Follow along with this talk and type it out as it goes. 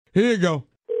Here you go.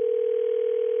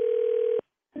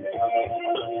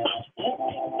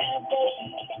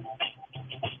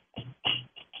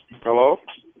 Hello?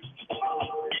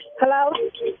 Hello?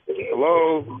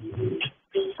 Hello?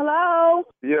 Hello?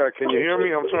 Yeah, can you hear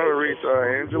me? I'm trying to reach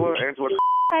Angela. Angela.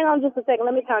 Hang on just a second.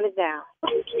 Let me turn it down.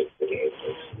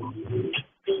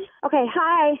 Okay,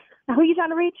 hi. Who are you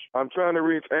trying to reach? I'm trying to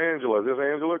reach Angela. Is this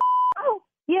Angela? Oh,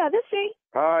 yeah, this she.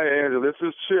 Hi, Angela. This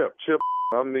is Chip.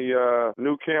 I'm the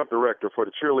new camp director for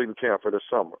the cheerleading camp for this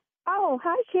summer. Oh,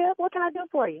 hi, Chip. What can I do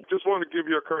for you? Just wanted to give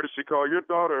you a courtesy call. Your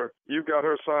daughter, you got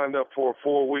her signed up for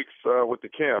 4 weeks with the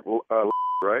camp,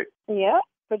 right? Yep,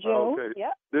 for June. Okay.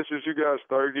 Yep. This is you guys'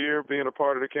 third year being a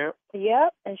part of the camp?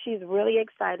 Yep, and she's really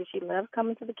excited. She loves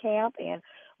coming to the camp, and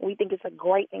we think it's a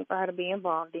great thing for her to be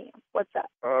involved in. What's up?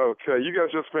 Okay. You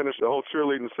guys just finished the whole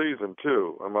cheerleading season,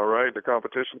 too. Am I right? The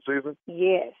competition season?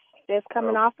 Yes, just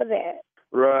coming off of that.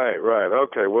 Right.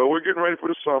 Okay. Well, we're getting ready for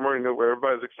the summer, and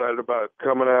everybody's excited about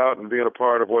coming out and being a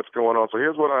part of what's going on. So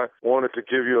here's what I wanted to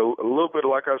give you a little bit.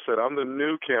 Like I said, I'm the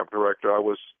new camp director. I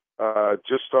was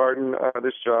just starting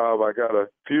this job. I got a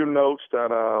few notes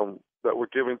that were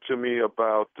given to me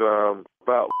about.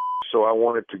 So I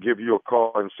wanted to give you a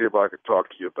call and see if I could talk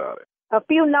to you about it. A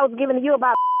few notes given to you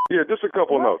about. Yeah, just a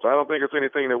couple of notes. I don't think it's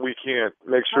anything that we can't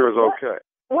make sure is okay.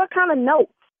 What kind of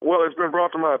notes? Well, it's been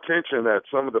brought to my attention that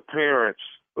some of the parents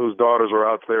whose daughters are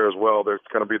out there as well, they're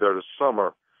going to be there this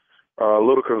summer, are a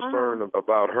little concerned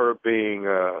about her being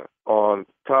on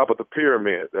top of the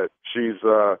pyramid, that she's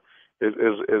is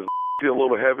she a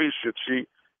little heavy? Should she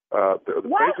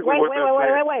What?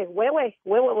 Wait.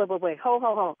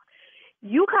 Hold.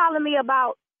 You calling me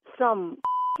about some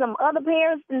other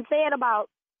parents and said about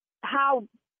how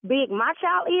big my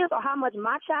child is or how much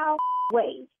my child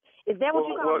weighs? Is that what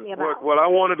you're calling me about? What I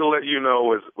wanted to let you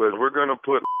know is we're going to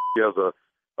put as a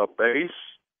base,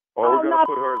 or we're going to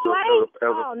put her as a...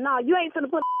 Oh, no, you ain't going to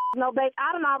put no base.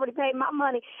 I done already paid my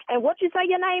money. And what you say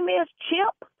your name is,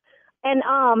 Chip? And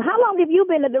how long have you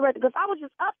been the director? Because I was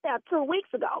just up there 2 weeks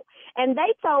ago, and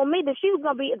they told me that she was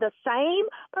going to be in the same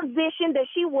position that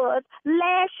she was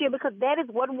last year because that is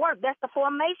what worked. That's the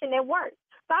formation that worked.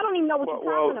 So I don't even know what you're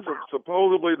talking about.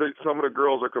 Supposedly some of the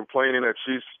girls are complaining that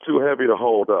she's too heavy to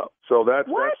hold up. So that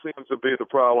seems to be the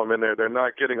problem in there. They're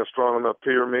not getting a strong enough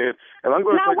pyramid. And I'm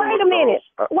going to take wait a minute.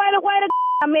 Wait a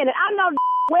minute. I know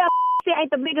well she ain't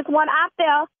the biggest one out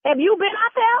there. Have you been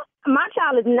out there? My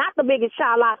child is not the biggest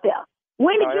child out there.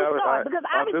 When did you start? Because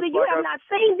obviously you have not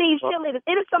seen these cheerleaders.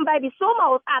 It is some baby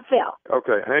sumos out there.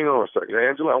 Okay, hang on a second.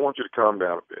 Angela, I want you to calm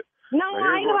down a bit. No,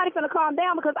 ain't nobody finna calm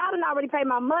down because I done already paid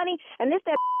my money, and this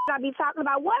that I be talking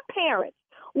about. What parents?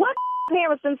 What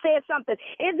parents done said something?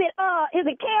 Is it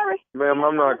Carrie? Ma'am,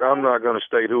 I'm not going to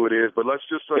state who it is, but let's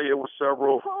just say it was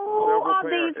several. Who are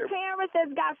these parents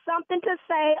that's got something to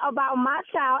say about my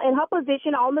child and her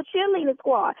position on the cheerleading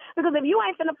squad? Because if you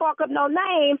ain't finna fuck up no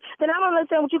names, then I don't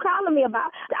understand what you calling me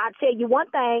about. I tell you one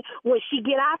thing: when she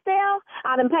get out there,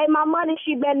 I done paid my money.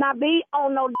 She better not be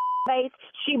on no base.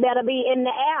 She better be in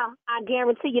the air. I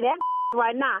guarantee you that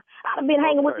right now. I've been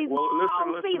hanging with these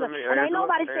all season, and ain't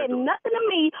nobody said nothing to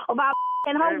me about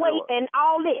and her weight and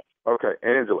all this. Okay,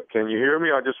 Angela, can you hear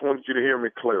me? I just wanted you to hear me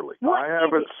clearly. What I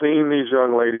haven't seen these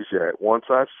young ladies yet. Once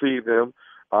I see them,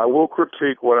 I will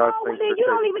critique what I think. Then you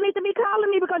don't even need to be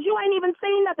calling me because you ain't even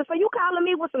seen nothing. So you calling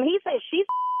me with some he said she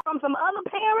from some other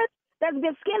parents that's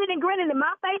been skinning and grinning in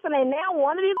my face, and they now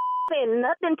one of these said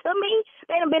nothing to me.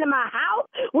 They done been in my house.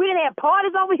 We done had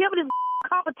parties over here with this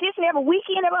competition every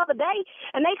weekend, every other day,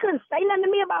 and they couldn't say nothing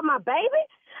to me about my baby.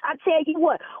 I tell you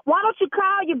what, why don't you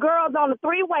call your girls on the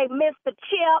three-way, Mr.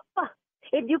 Chip?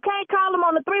 If you can't call them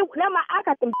on the three-way, I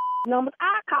got them numbers.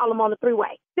 I call them on the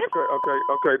three-way.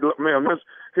 Okay. Look, ma'am,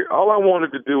 all I wanted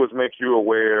to do is make you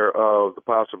aware of the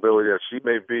possibility that she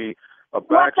may be a back.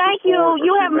 Well, thank you.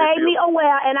 You have made me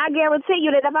aware, and I guarantee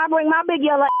you that if I bring my big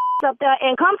yellow up there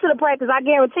and come to the practice, I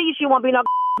guarantee you she won't be no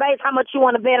base. How much you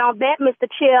want to bet on that, Mr.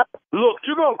 Chip? Look,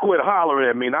 you're going to quit hollering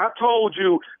at me. Now, I told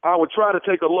you I would try to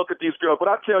take a look at these girls, but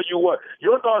I tell you what,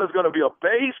 your daughter's going to be a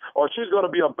base or she's going to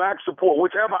be a back support,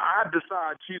 whichever I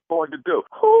decide she's going to do.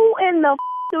 Who in the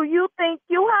do you think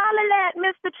you hollering at,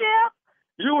 Mr. Chip?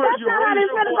 That's not how this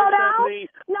is going to go down.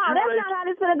 No, that's not how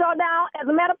this is going to go down. As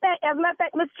a matter of fact,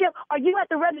 Mr. Chip, are you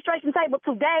at the registration table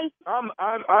today? I'm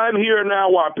here now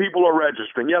while people are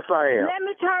registering. Yes, I am. Let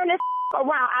me turn this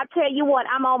around. I tell you what,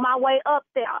 I'm on my way up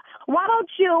there. Why don't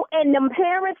you and them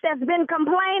parents that's been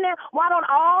complaining, why don't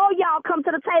all y'all come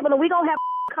to the table and we going to have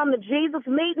come to Jesus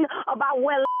meeting about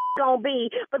where gonna be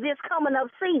for this coming up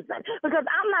season, because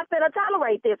I'm not gonna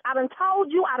tolerate this. I done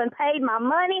told you, I done paid my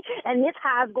money, and this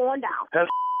how it's going down. Has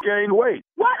gained weight.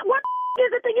 What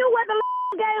is it to you?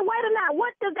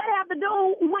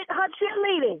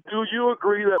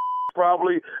 agree that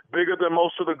probably bigger than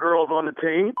most of the girls on the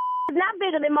team? It's not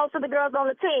bigger than most of the girls on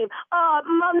the team.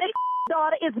 Monique's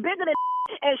daughter is bigger than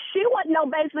and she wasn't no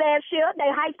base last year. They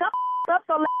hyped up,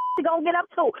 so she gonna get up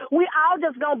too. We all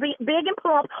just gonna be big and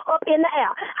plump up in the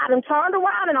air. I done turned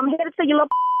around and I'm headed to your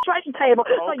little trading table,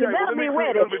 so you better be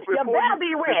ready. You better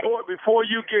be ready. Before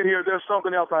you get here, there's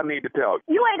something else I need to tell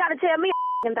you. You ain't got to tell me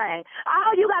a thing.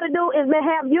 All you got to do is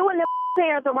have you and the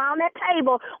parents around that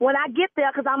table when I get there,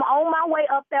 because I'm on my way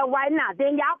up there right now.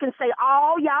 Then y'all can say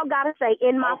all y'all got to say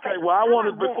in my face. Okay, well, I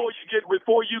want to, before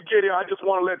you get here, I just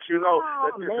want to let you know.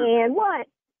 Oh, man,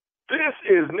 what? This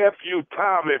is nephew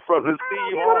Tommy from the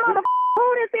Steve Harvey. Who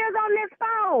this is on this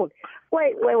phone?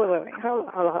 Wait. Hold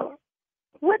on.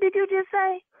 What did you just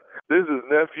say? This is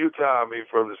nephew Tommy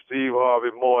from the Steve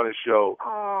Harvey Morning Show.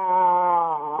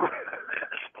 Oh.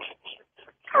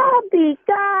 I'll be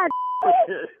God.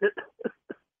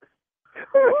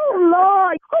 Oh,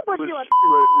 Lord. Who put you a...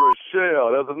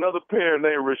 Rochelle. There's another parent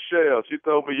named Rochelle. She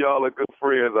told me y'all are good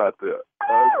friends out there.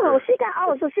 Oh,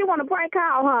 so she want to prank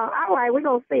call, huh? All right, we're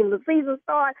going to see. The season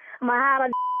start. I'm going to hide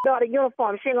her daughter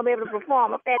uniform. She ain't going to be able to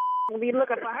perform if that will be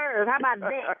looking for hers. How about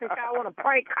that, since y'all want to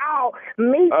prank call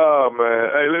me? Oh, man.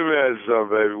 Hey, let me ask you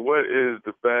something, baby. What is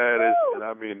the baddest, and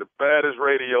I mean the baddest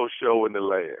radio show in the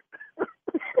land?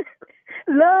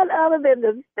 None other than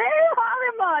the Steve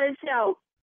Harvey Morning Show.